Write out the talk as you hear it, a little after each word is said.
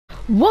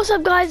What's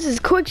up guys, it's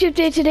Quick Shift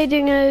here today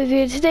doing another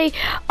video. Today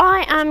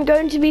I am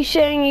going to be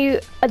showing you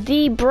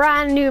the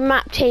brand new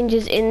map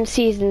changes in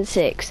Season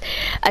 6.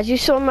 As you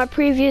saw in my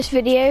previous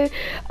video,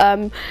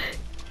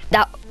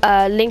 that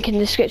link in the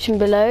description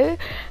below,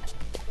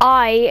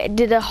 I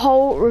did a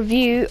whole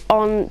review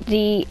on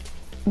the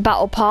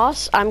Battle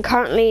Pass. I'm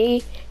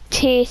currently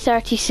tier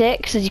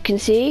 36 as you can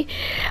see,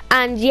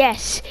 and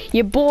yes,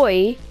 your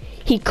boy,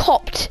 he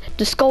copped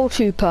the Skull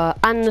Trooper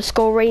and the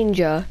Skull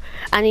Ranger,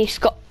 and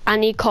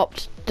he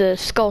copped the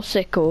Skull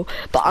Sickle,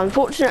 but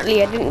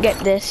unfortunately I didn't get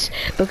this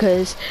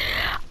because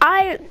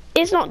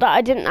it's not that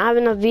I didn't have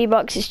enough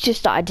V-Bucks, it's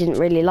just that I didn't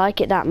really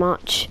like it that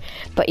much.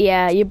 But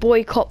yeah, your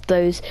boy copped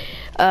those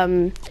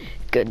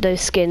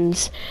those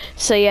skins.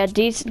 So yeah,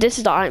 this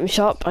is the item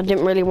shop. I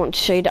didn't really want to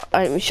show you the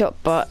item shop,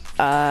 but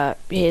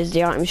here's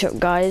the item shop,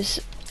 guys.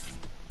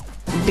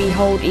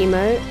 Behold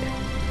emote.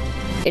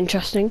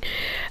 Interesting.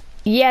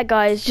 Yeah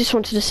guys, just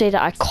wanted to say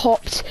that I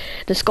copped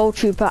the Skull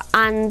Trooper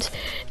and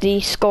the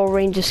Skull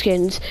Ranger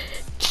skins.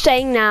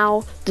 Saying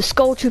now, the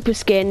Skull Trooper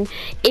skin,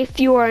 if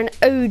you are an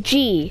OG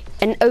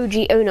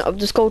owner of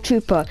the Skull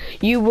Trooper,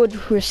 you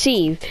would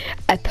receive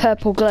a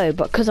purple glow,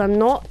 but because I'm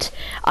not,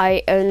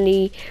 I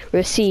only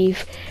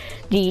receive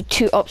the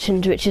two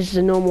options, which is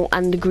the normal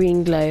and the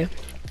green glow.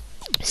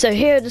 So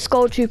here are the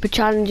Skull Trooper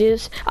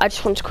challenges. I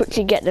just want to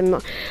quickly get them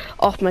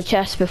off my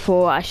chest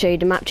before I show you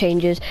the map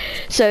changes.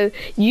 So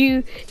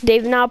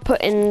they've now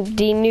put in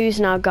the news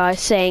now, guys,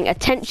 saying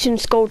attention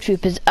Skull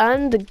Troopers,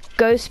 earn the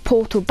Ghost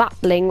Portal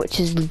Battling, which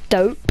is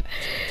dope,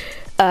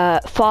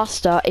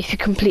 faster if you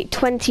complete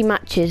 20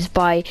 matches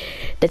by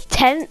the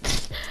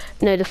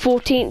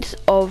 14th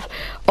of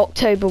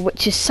October,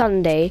 which is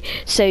Sunday.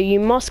 So you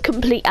must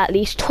complete at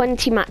least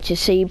 20 matches.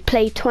 So you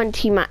play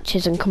 20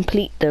 matches and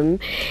complete them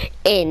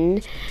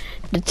in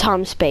the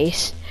time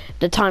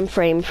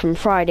frame from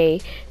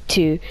Friday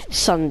to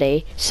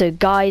Sunday. So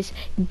guys,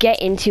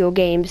 get into your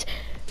games,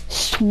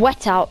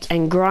 sweat out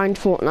and grind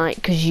Fortnite,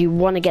 because you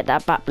want to get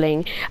that bat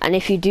bling, and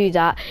if you do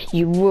that,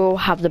 you will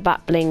have the bat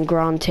bling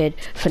granted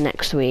for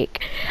next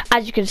week.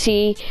 As you can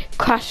see,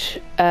 Quad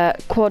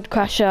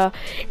Crasher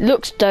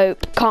looks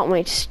dope, can't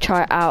wait to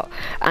try it out,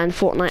 and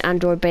Fortnite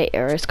Android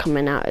beta is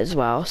coming out as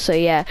well. So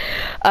yeah,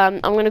 I'm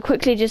going to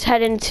quickly just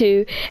head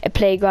into a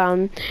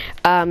playground,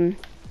 and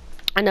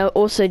I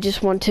also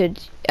just wanted,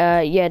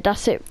 yeah,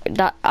 that's it,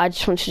 that I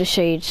just wanted to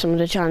show you some of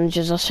the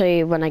challenges. I'll show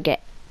you when I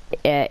get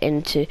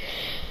into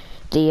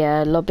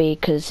the lobby,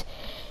 because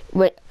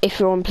if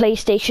you're on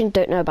PlayStation,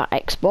 don't know about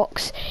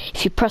Xbox,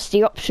 if you press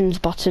the options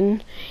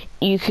button,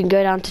 you can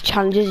go down to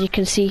challenges. You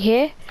can see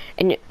here,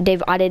 and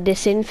they've added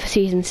this in for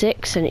Season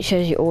 6, and it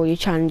shows you all your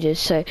challenges,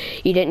 so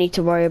you don't need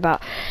to worry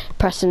about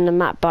pressing the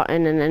map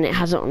button and then it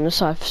has it on the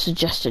side for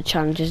suggested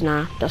challenges.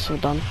 Now that's all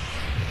done.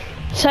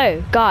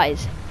 So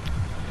guys,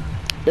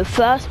 the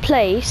first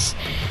place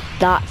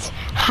that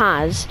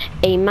has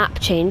a map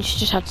change,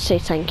 just have to say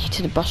thank you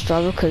to the bus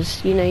driver,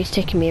 because you know he's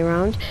taking me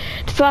around.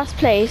 The first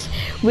place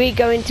we're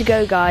going to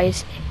go,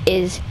 guys,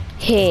 is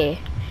here.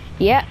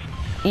 Yep,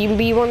 you can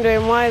be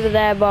wondering why over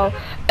there. Well,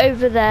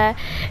 over there,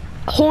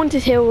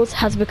 Haunted Hills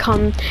has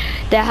become,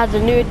 there's a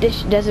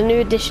new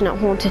addition at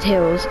Haunted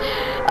Hills.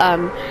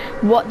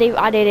 What they've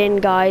added in,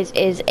 guys,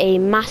 is a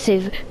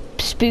massive,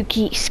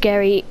 spooky,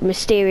 scary,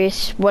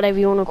 mysterious, whatever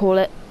you want to call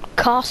it,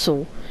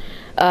 castle,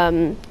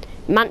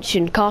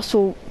 mansion,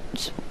 castle,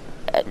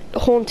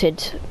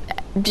 haunted,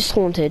 just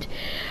haunted.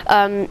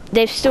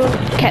 They've still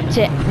kept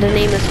it, the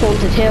name is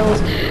Haunted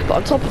Hills, but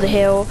on top of the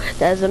hill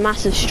there's a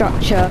massive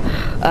structure.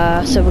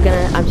 So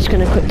I'm just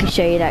gonna quickly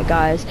show you that,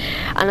 guys,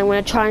 and I'm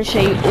gonna try and show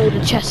you all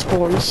the chest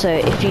spawns. So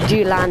if you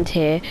do land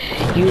here,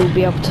 you will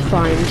be able to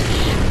find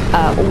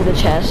all the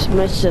chests,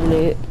 most of the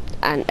loot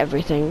and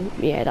everything.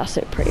 Yeah, that's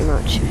it pretty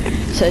much.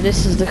 So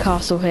this is the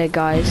castle here,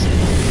 guys.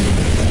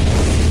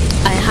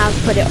 I have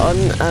put it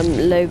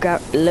on low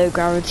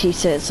gravity,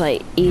 so it's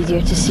like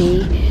easier to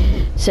see.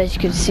 So as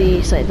you can see,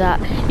 it's like that.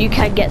 You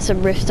can get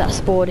some rifts that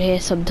spawn here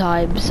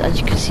sometimes, as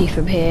you can see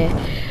from here,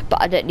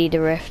 but I don't need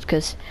a rift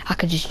because I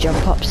can just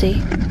jump up.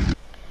 See, I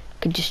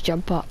can just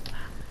jump up.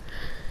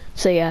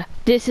 So yeah,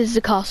 this is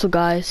the castle,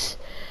 guys.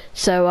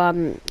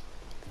 So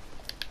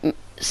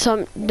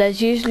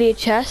there's usually a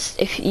chest,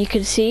 if you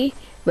can see.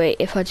 Wait,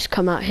 if I just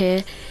come out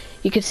here,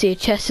 you can see a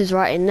chest is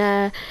right in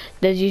there.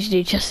 There's usually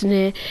a chest in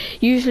here,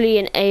 usually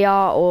an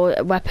AR or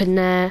a weapon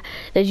there.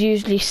 There's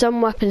usually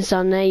some weapons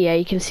down there. Yeah,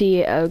 you can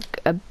see a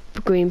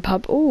green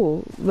pub.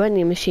 Oh,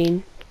 vending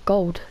machine,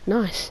 gold,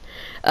 nice.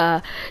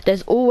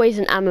 There's always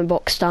an ammo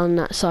box down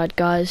that side,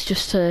 guys,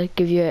 just to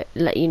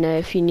let you know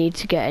if you need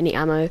to get any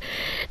ammo.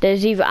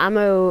 There's either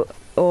ammo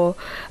or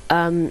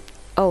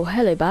oh,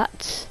 hello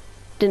bats,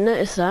 didn't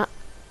notice that.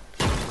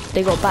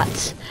 They got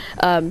bats.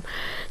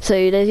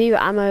 So there's either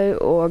ammo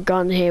or a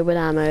gun here with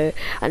ammo,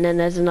 and then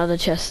there's another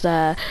chest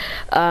there.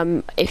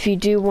 If you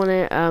do want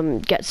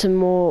to get some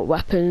more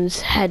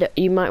weapons,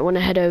 you might want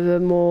to head over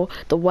more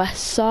the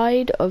west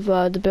side of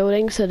the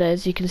building. So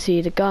there's, you can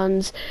see the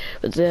guns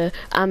with the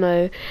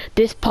ammo.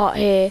 This part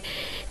here,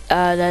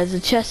 there's a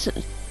chest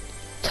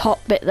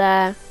top bit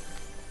there.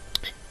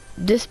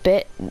 this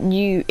bit,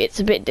 it's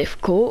a bit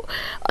difficult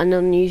and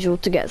unusual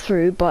to get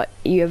through, but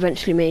you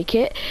eventually make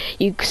it.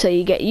 So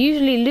you get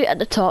usually loot at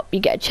the top, you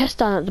get a chest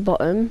down at the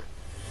bottom,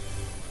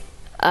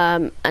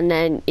 and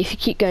then if you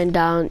keep going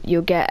down,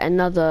 you'll get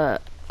another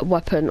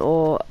weapon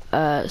or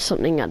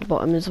something at the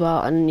bottom as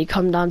well, and you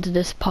come down to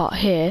this part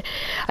here,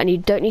 and you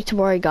don't need to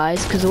worry,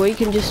 guys, because all you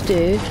can just do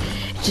is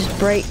just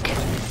break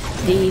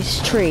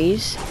these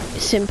trees,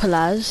 simple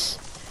as,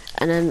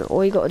 and then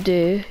all you got to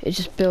do is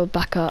just build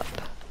back up.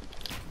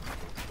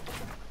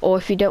 Or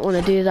if you don't want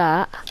to do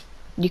that,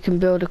 you can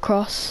build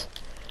across.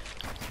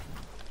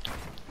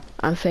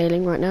 I'm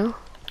failing right now.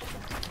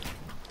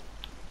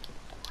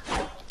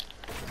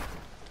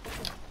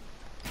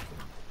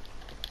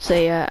 So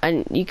yeah,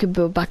 and you can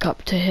build back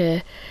up to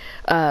here.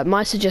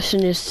 My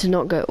suggestion is to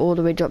not go all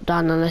the way drop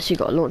down unless you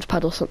got a launch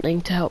pad or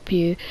something to help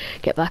you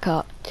get back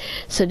up.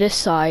 So this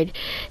side,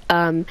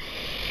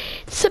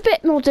 it's a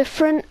bit more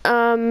different.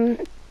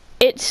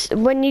 It's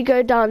when you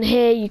go down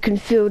here, you can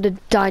feel the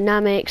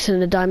dynamics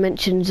and the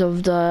dimensions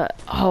of the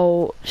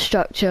whole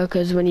structure,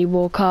 because when you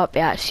walk up,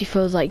 it actually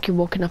feels like you're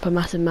walking up a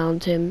massive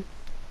mountain.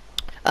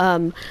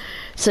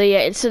 So yeah,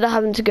 instead of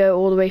having to go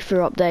all the way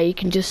through up there, you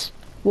can just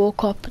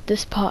walk up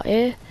this part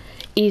here.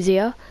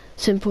 Easier,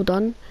 simple,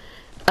 done.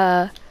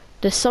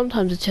 There's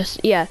sometimes a chest,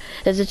 yeah,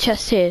 there's a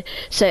chest here.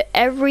 So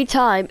every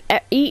time,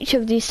 each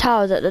of these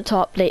towers at the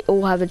top, they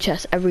all have a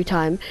chest every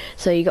time.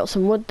 So you got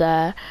some wood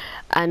there,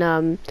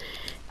 and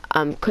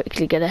I'm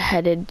quickly gonna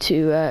head in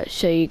to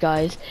show you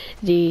guys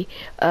the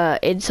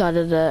inside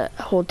of the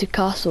haunted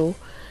castle.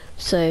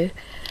 So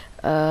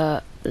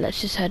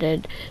let's just head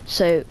in.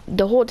 So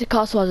the haunted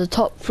castle has a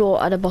top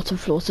floor and a bottom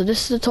floor. So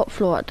this is the top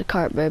floor at the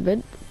current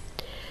moment.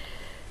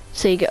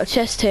 So you get a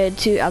chest here,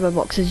 2 ammo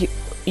boxes.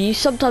 You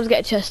sometimes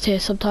get a chest here,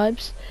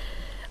 sometimes.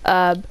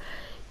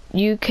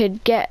 You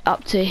could get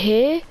up to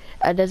here,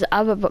 and there's an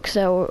ammo box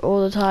there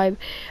all the time.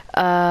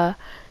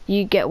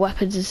 You get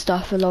weapons and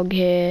stuff along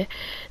here.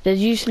 There's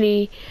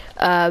usually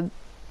some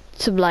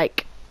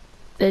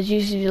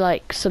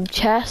some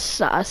chests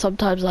that are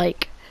sometimes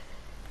like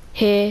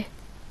here.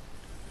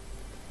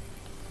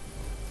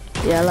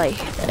 Yeah, like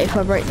if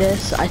I break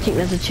this, I think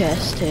there's a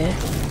chest here.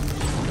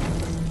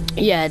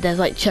 Yeah, there's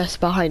like chests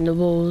behind the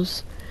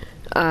walls.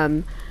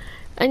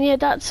 And yeah,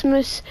 that's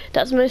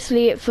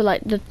mostly it for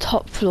like the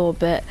top floor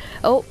bit.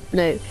 Oh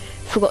no,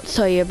 forgot to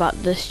tell you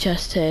about this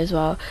chest here as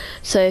well.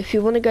 So if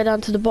you want to go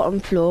down to the bottom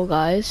floor,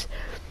 guys,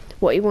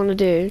 what you want to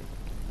do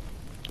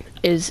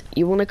is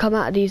you want to come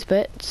out of these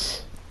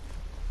bits,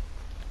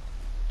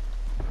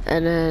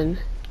 and then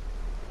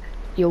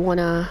you'll want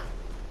to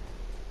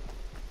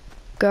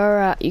go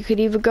around. You could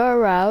either go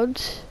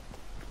around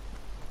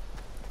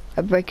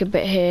and break a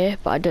bit here,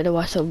 but I don't know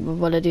why someone would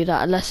want to do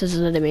that unless there's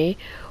an enemy.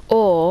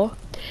 Or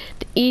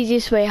the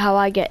easiest way how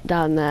I get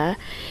down there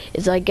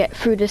is I get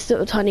through this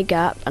little tiny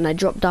gap and I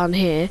drop down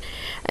here,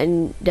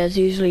 and there's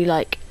usually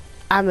like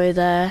ammo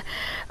there.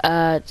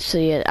 So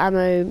yeah,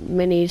 ammo,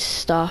 minis,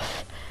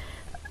 stuff.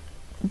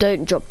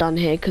 Don't drop down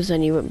here because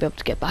then you won't be able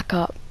to get back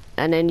up.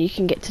 And then you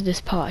can get to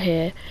this part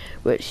here,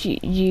 which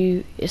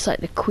it's like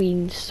the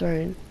Queen's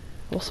throne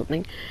or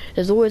something.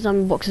 There's always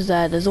ammo boxes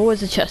there. There's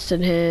always a chest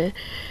in here.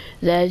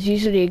 There's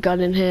usually a gun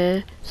in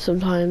here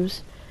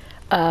sometimes.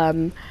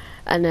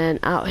 And then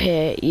out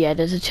here, yeah,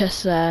 there's a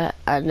chest there,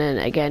 and then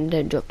again,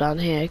 don't drop down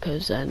here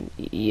because then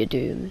you're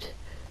doomed.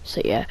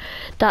 So yeah,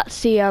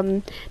 that's the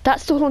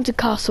haunted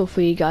castle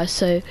for you guys.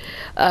 So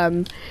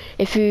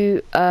if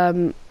you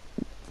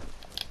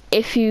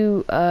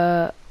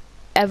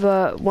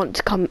ever want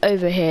to come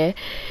over here,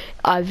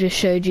 I've just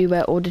showed you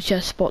where all the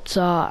chest spots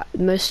are,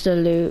 most of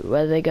the loot,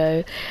 where they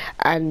go,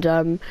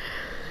 and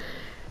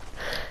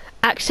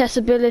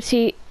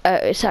accessibility,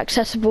 it's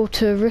accessible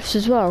to rifts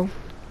as well.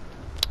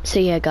 So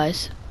yeah,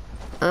 guys,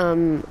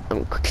 I'm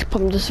quickly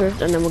popping this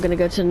rift, and then we're gonna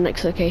go to the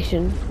next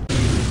location.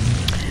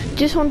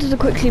 Just wanted to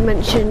quickly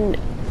mention,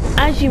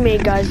 as you may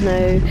guys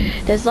know,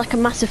 there's like a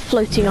massive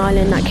floating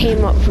island that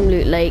came up from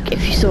Loot Lake.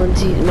 If you saw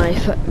in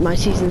my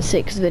season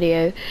 6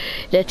 video,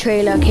 the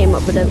trailer came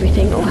up with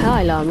everything. Oh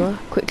hi llama,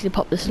 quickly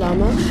pop this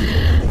llama.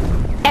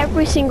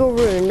 Every single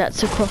rune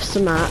that's across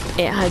the map,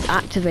 it had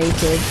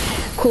activated,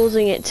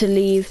 causing it to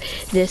leave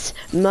this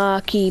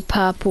murky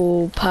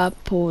purple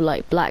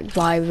like black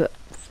violet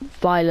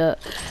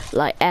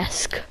like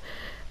esque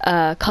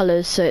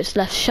colors. So it's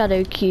left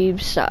shadow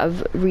cubes that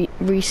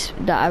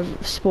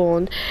have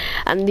spawned,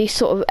 and these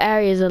sort of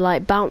areas are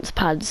like bounce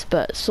pads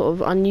but sort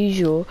of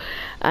unusual,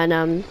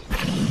 and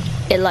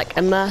it like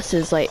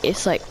immerses, like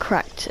it's like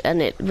cracked,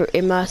 and it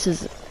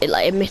immerses it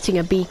like emitting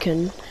a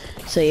beacon.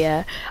 So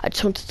yeah, I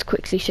just wanted to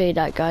quickly show you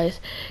that, guys,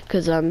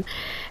 because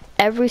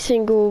every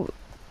single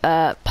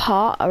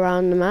part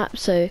around the map,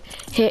 so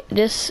here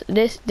this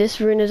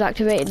rune is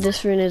activated,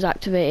 this rune is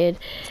activated,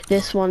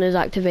 this one is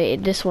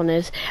activated, this one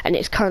is, and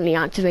it's currently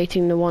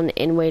activating the one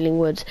in Wailing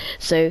Woods.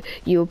 So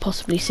you're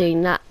possibly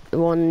seeing that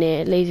one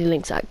near Lazy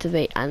Links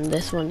activate, and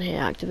this one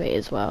here activate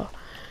as well.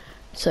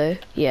 So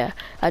yeah,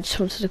 I just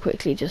wanted to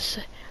quickly just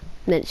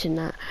mention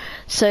that.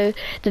 So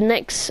the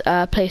next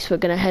place we're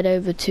gonna head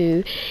over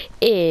to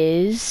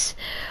is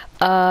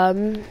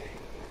we're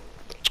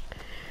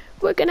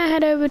gonna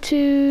head over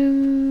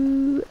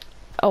to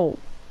I'm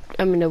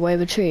in a way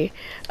of a tree.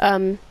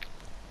 We're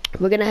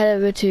gonna head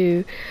over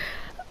to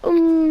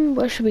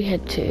where should we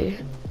head to?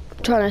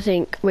 I'm trying to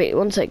think. Wait,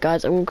 one sec,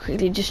 guys. I'm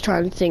quickly just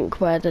trying to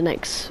think where the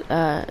next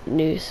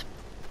news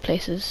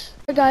places.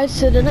 Right, guys,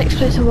 so the next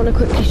place I want to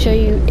quickly show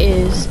you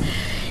is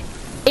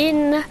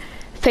in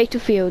Fatal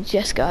Fields.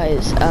 Yes,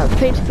 guys,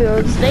 Fatal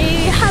Fields, they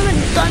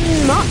haven't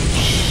done much.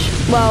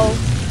 Well,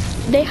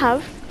 they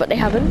have, but they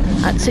haven't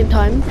at the same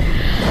time.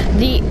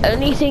 The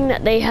only thing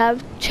that they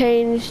have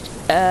changed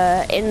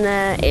in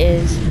there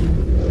is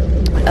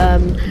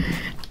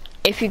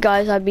if you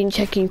guys have been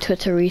checking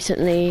Twitter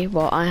recently,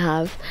 well, I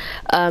have,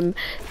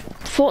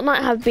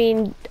 Fortnite have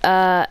been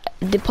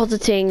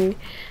depositing,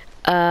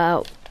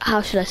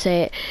 how should I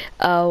say it,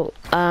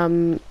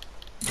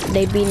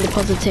 they've been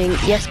depositing,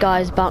 yes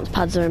guys, bounce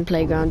pads are in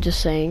Playground,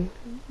 just saying,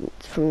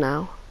 from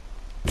now.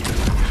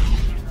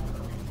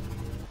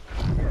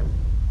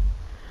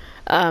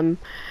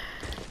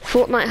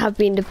 Fortnite have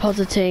been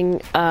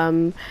depositing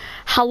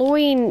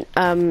Halloween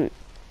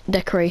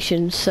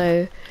decorations,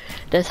 so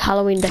there's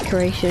Halloween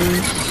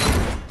decorations.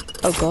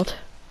 Oh god,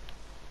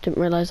 didn't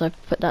realise I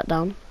put that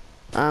down.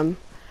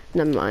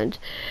 Never mind.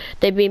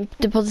 They've been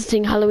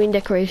depositing Halloween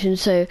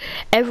decorations, so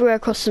everywhere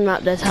across the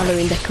map there's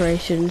Halloween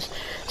decorations.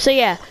 So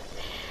yeah,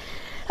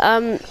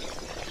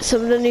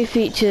 some of the new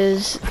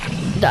features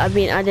that have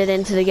been added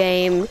into the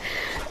game.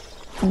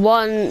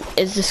 One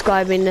is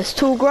describing this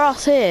tall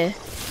grass here.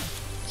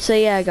 So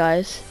yeah,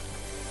 guys,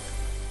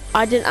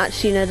 I didn't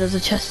actually know there's a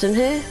chest in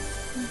here.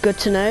 Good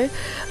to know.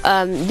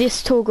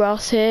 This tall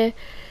grass here,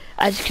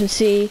 as you can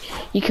see,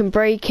 you can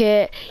break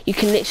it. You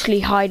can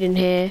literally hide in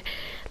here.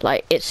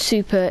 Like it's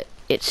super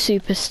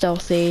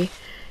stealthy.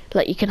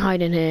 Like you can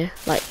hide in here.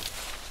 Like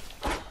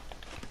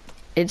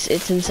it's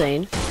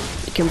insane.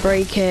 You can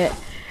break it,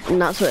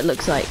 and that's what it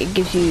looks like. It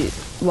gives you,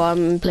 well,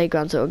 I'm in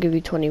Playground, so it'll give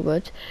you 20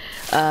 wood.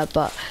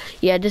 But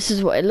yeah, this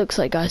is what it looks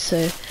like, guys.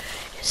 So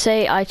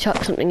say I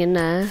chuck something in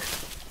there.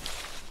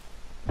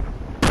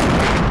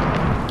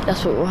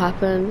 That's what will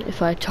happen.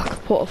 If I chuck a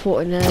porta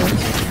fort in there,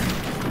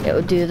 it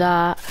will do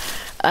that.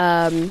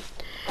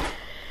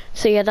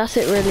 So yeah, that's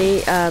it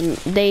really.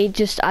 They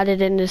just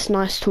added in this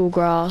nice tall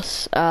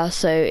grass,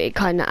 so it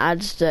kind of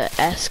adds the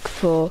esque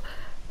for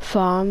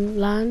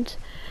farmland.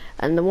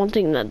 And the one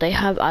thing that they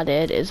have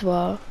added as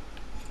well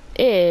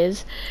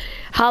is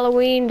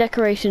Halloween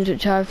decorations,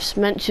 which I've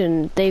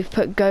mentioned. They've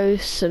put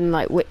ghosts and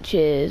like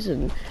witches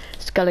and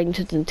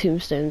skeletons and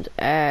tombstones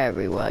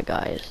everywhere,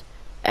 guys,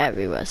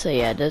 everywhere. So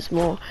yeah, there's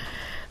more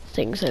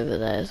things over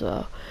there as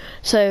well.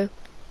 So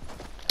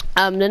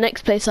the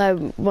next place I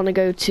want to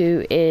go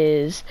to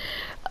is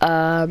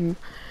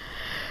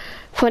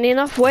funny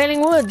enough,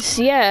 Wailing Woods.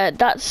 Yeah,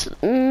 that's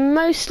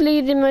mostly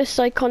the most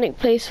iconic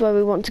place where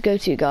we want to go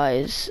to,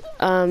 guys.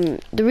 The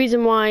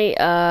reason why,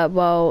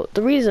 well,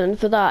 the reason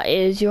for that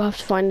is you'll have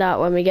to find out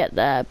when we get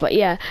there. But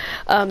yeah,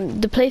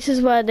 the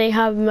places where they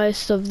have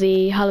most of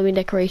the Halloween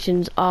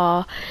decorations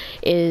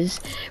is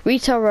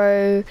Retail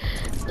Row,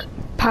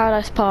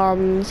 Paradise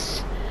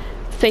Palms,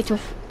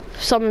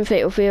 some in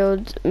Fatal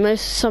Field,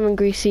 some in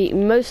Greasy,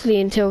 mostly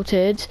in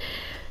Tilted,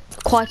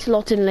 quite a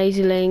lot in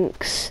Lazy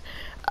Links.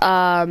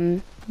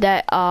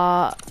 There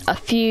are a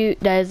few,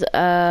 there's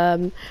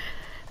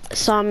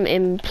some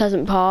in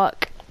Pleasant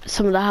Park.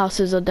 Some of the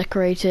houses are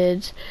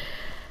decorated,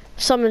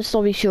 some in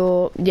Snobby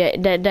Shore. Yeah,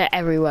 they're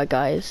everywhere,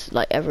 guys,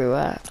 like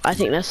everywhere. I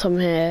think there's some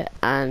here,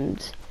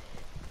 and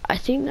I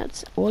think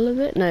that's all of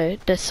it. No,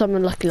 there's some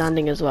in Lucky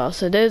Landing as well.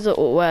 So those are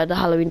all where the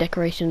Halloween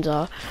decorations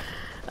are.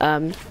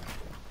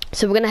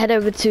 So we're gonna head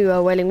over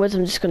to Wailing Woods.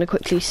 I'm just gonna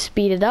quickly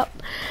speed it up,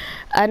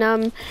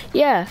 and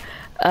yeah,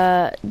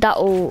 I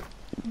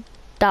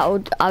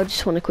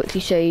just want to quickly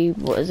show you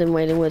what is in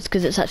Wailing Woods,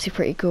 because it's actually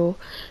pretty cool.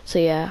 So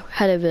yeah,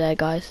 head over there,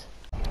 guys.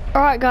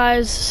 Alright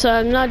guys, so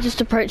I'm now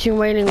just approaching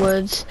Wailing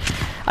Woods.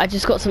 I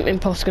just got some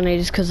impulse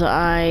grenades because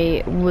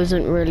I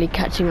wasn't really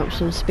catching up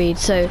some speed.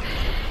 So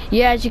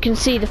yeah, as you can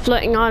see, the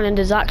floating island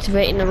is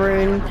activating the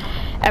rune.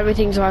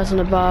 Everything's rising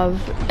above.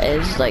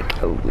 It's like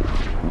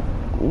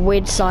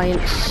weird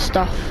science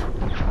stuff.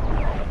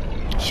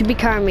 Should be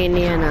carrying me in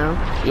the air now.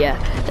 Yeah,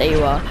 there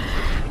you are.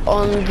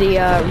 On the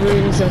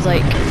runes there's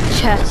like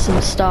chests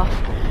and stuff.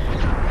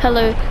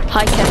 Hello,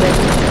 hi Kevin.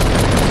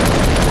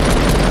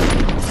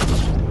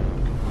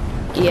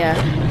 Yeah,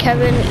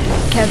 Kevin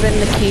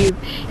the cube,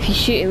 if you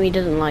shoot him he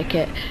doesn't like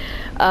it.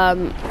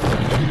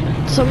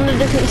 Some of the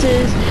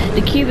differences,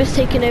 the cube is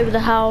taking over the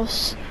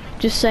house,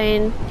 just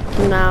saying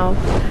from now.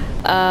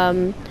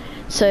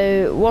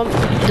 So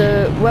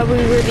where we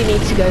really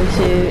need to go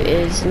to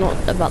is not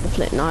about the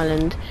floating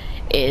island,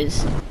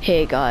 is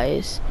here,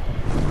 guys.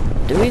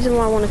 The reason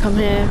why I want to come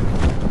here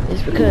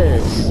is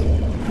because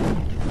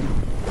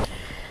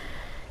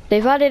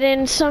they've added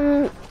in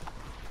some,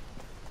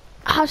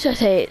 how should I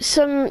say it,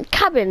 some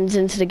cabins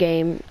into the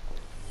game.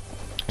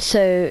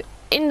 So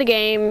in the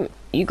game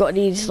you got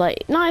these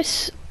like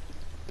nice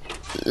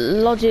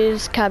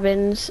lodges,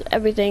 cabins,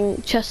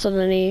 everything, chests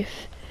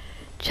underneath,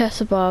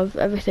 chests above,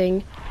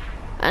 everything.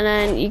 And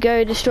then you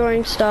go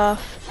destroying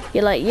stuff.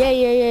 You're like,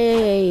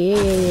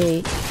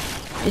 yay.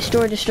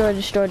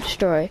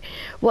 Destroy.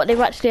 What they've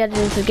actually added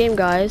into the game,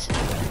 guys,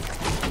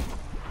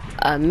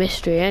 a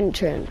mystery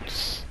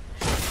entrance.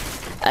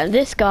 And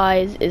this,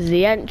 guys, is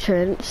the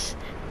entrance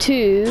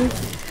to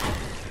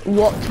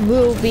what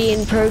will be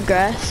in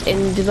progress,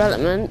 in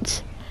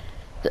development,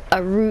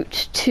 a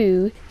route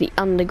to the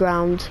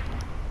underground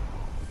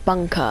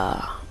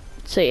bunker.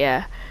 So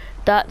yeah,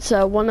 that's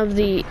one of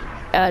the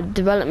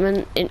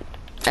development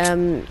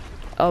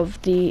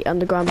of the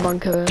underground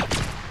bunker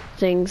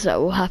things that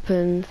will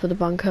happen for the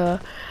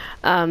bunker.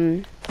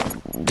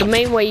 The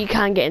main way you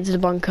can get into the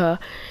bunker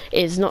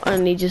is not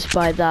only just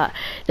by that.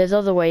 There's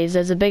other ways.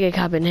 There's a bigger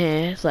cabin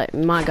here. It's like,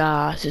 my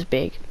gosh, it's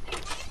big.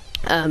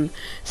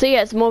 So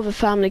yeah, it's more of a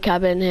family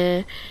cabin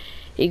here.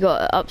 You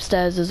got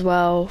upstairs as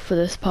well for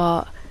this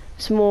part.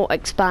 It's more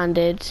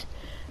expanded.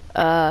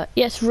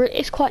 Yes,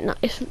 it's quite nice.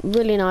 It's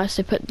really nice.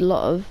 They put a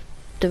lot of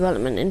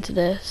development into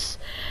this.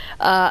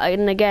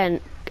 And again,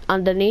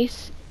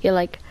 underneath, you're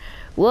like,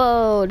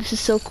 whoa, this is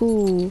so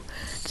cool.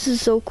 This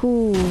is so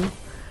cool.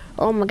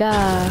 Oh my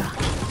god.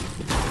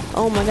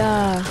 Oh my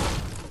god.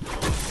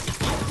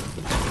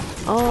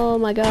 Oh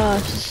my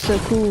gosh, this is so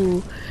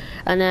cool.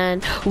 And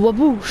then,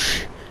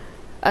 waboosh,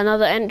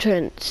 another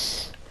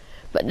entrance.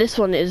 But this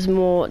one is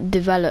more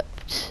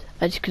developed,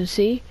 as you can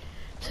see.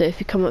 So if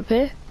you come up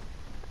here,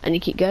 and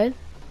you keep going,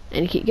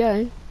 and you keep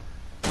going,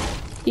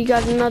 you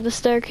got another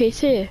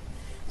staircase here.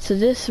 So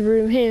this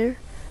room here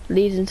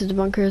leads into the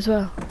bunker as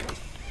well.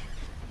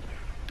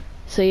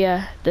 So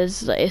yeah,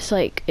 there's it's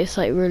like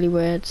really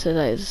weird. So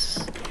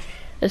there's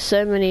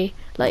so many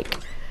like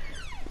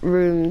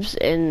rooms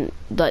in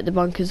like the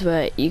bunkers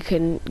where you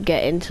can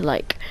get into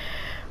like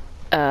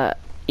yeah,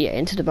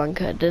 into the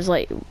bunker. There's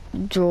like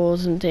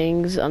drawers and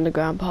things,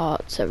 underground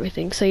parts,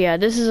 everything. So yeah,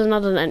 this is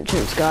another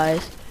entrance,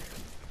 guys.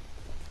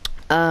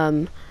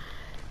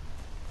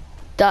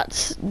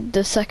 That's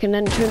the second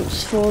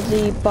entrance for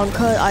the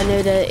bunker. I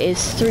know there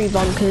is 3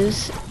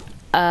 bunkers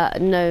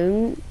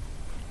known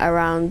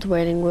around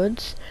Wailing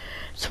Woods.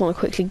 Just want to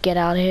quickly get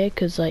out of here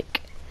because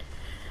like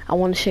I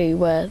want to show you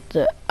where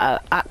the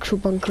actual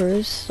bunker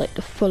is, like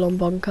the full-on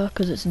bunker,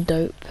 because it's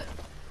dope.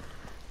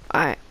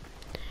 Alright,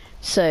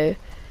 so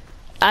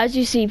as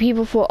you see,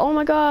 people thought, oh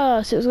my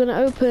gosh, it was gonna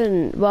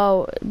open.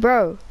 Well,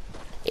 bro,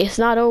 it's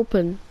not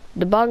open.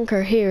 The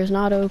bunker here is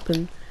not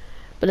open.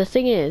 But the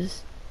thing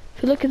is,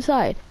 if you look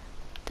inside,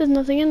 there's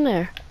nothing in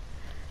there.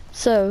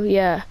 So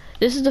yeah,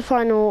 this is the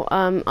final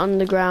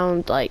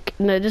underground, like,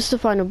 no, this is the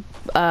final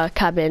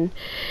cabin.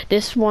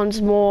 This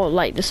one's more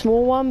like the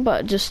small one,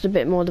 but just a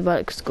bit more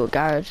developed, 'cause it's got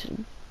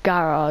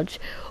garage,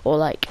 or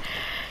like,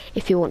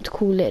 if you want to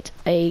call it,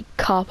 a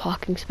car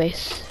parking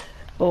space,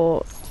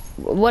 or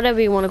whatever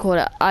you want to call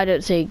it. I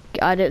don't say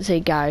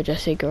garage, I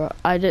say garage.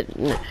 I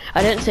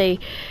don't say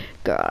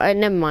garage.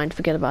 Never mind,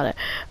 forget about it.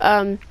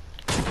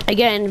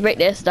 Again, break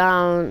this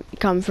down,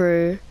 come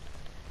through,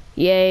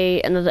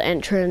 yay, another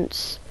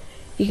entrance.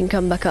 You can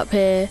come back up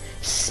here,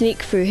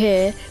 sneak through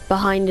here,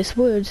 behind this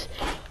wood,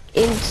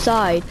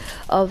 inside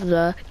of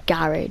the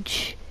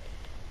garage.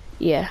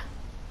 Yeah.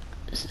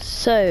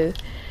 So,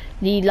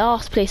 the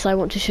last place I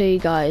want to show you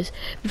guys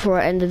before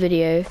I end the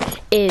video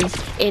is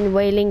in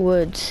Wailing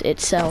Woods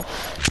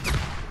itself.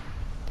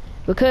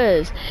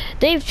 Because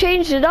they've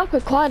changed it up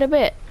quite a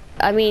bit.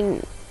 I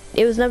mean,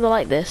 it was never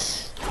like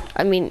this.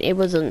 I mean, it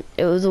wasn't.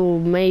 It was all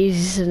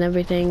mazes and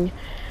everything.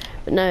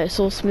 But no, it's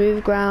all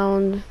smooth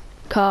ground,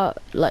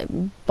 like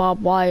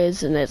barbed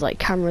wires, and there's like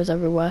cameras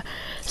everywhere.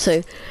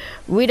 So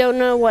we don't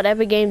know what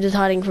Epic Games is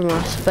hiding from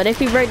us. But if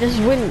you break this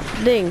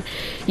thing,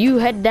 you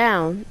head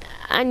down,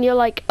 and you're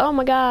like, oh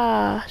my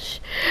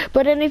gosh.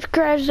 But then if you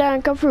crash down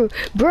and come through,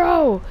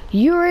 bro,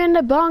 you're in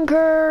the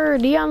bunker,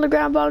 the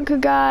underground bunker,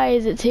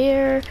 guys. It's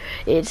here.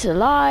 It's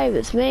alive.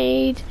 It's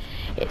made.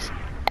 It's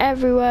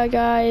everywhere,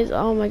 guys.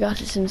 Oh my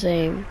gosh, it's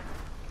insane.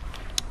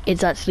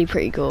 It's actually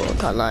pretty cool, I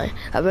can't lie.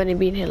 I've only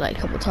been here like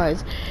a couple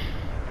times.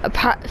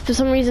 For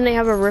some reason they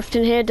have a rift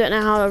in here. Don't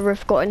know how a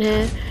rift got in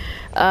here.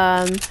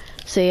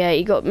 So yeah,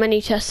 you got many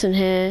chests in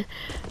here.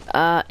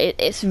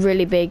 It's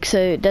really big,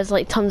 so there's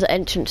like tons of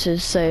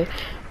entrances, so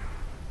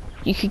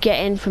you could get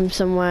in from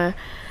somewhere,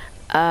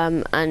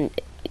 and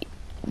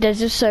there's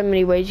just so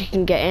many ways you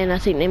can get in. I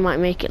think they might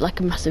make it like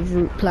a massive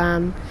route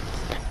plan.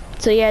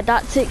 So yeah,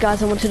 that's it,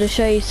 guys. I wanted to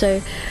show you.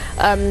 So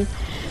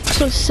just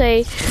want to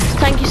say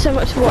thank you so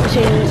much for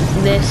watching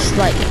this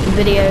like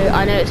video.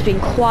 I know it's been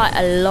quite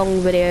a long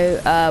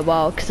video,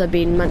 well, because I've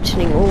been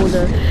mentioning all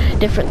the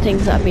different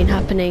things that have been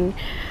happening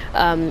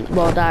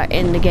while they're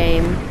in the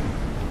game.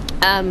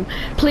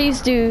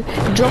 Please do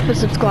drop a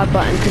subscribe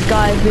button, because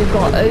guys, we've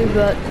got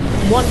over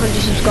 100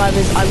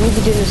 subscribers. I will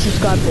be doing a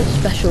subscriber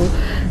special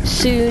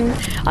soon.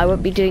 I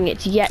won't be doing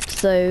it yet,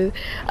 so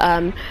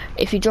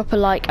if you drop a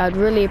like, I'd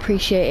really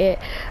appreciate it.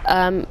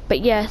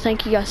 But yeah,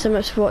 thank you guys so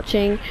much for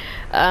watching,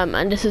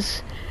 and this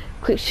is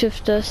Quick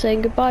Shifter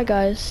saying goodbye,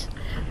 guys.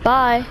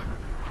 Bye.